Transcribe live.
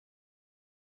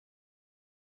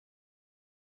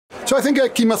So I think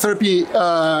chemotherapy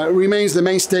remains the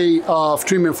mainstay of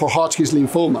treatment for Hodgkin's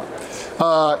lymphoma.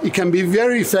 It can be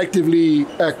very effectively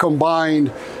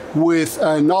combined with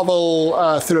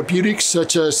novel therapeutics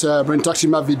such as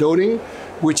Brentuximab vedotin,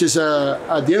 which is,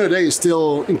 at the end of the day,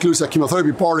 still includes a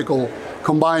chemotherapy particle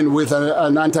combined with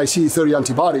an anti-CD30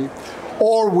 antibody,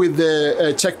 or with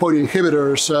the checkpoint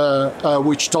inhibitors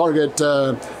which target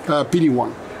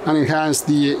PD-1 and enhance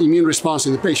the immune response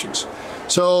in the patients.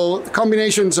 So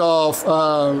combinations of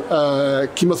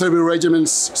chemotherapy regimens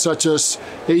such as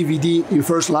AVD in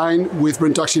first line with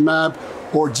Brentuximab,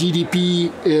 or GDP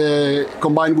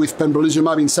combined with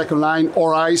pembrolizumab in second line,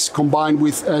 or ICE combined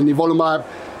with nivolumab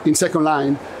in second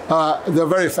line, they're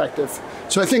very effective.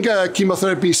 So I think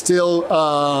chemotherapy still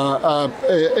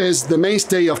is the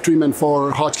mainstay of treatment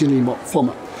for Hodgkin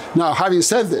lymphoma. Now, having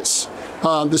said this,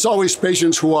 there's always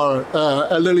patients who are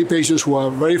elderly patients who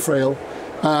are very frail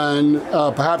and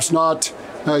perhaps not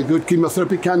good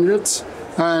chemotherapy candidates,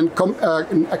 and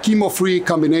chemo-free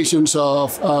combinations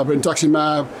of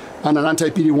Brentuximab and an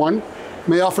anti-PD-1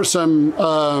 may offer some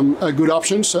good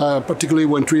options, particularly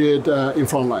when treated in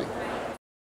front line.